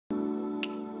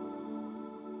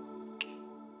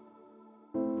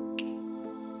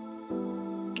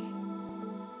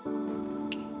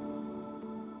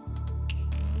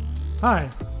Hi,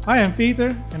 I am Peter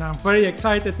and I'm very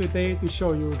excited today to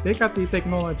show you Dekati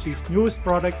Technology's newest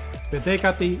product, the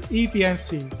Dekati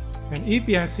ePNC. And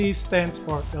ePNC stands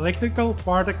for Electrical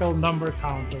Particle Number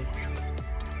Counter.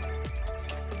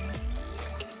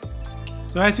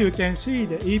 So as you can see,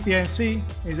 the ePNC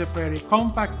is a very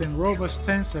compact and robust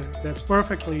sensor that's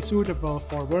perfectly suitable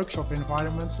for workshop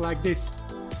environments like this.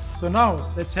 So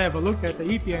now let's have a look at the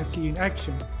ePNC in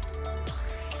action.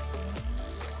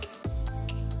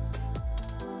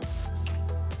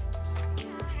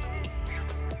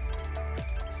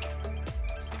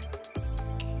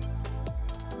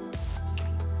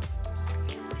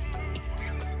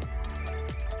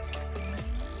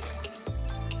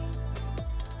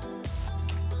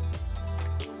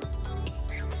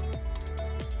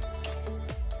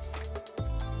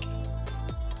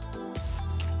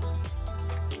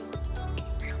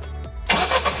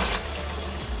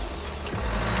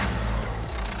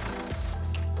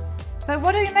 So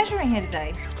what are you measuring here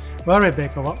today? Well,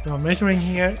 Rebecca, what we are measuring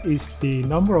here is the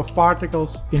number of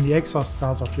particles in the exhaust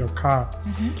gas of your car.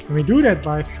 And we do that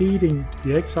by feeding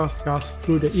the exhaust gas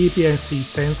through the ePNC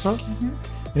sensor.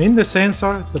 And in the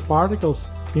sensor, the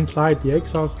particles inside the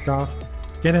exhaust gas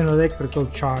get an electrical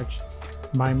charge.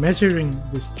 By measuring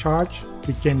this charge,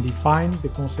 we can define the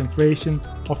concentration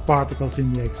of particles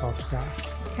in the exhaust gas.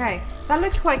 Okay, that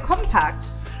looks quite compact.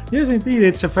 Yes, indeed,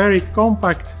 it's a very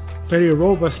compact, very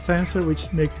robust sensor, which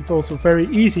makes it also very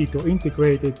easy to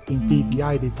integrate it in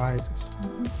PTI devices.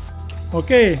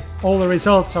 Okay, all the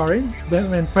results are in. That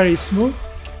went very smooth.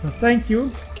 Thank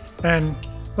you. And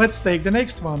let's take the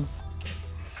next one.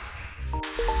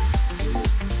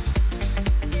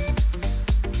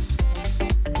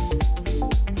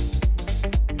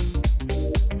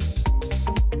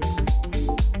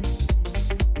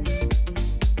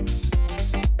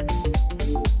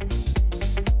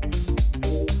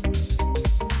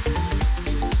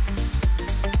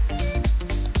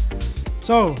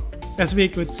 So, as we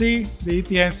could see, the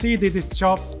ePNC did its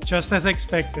job just as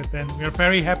expected, and we are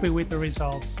very happy with the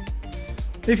results.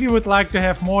 If you would like to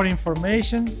have more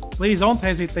information, please don't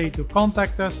hesitate to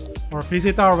contact us or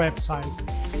visit our website.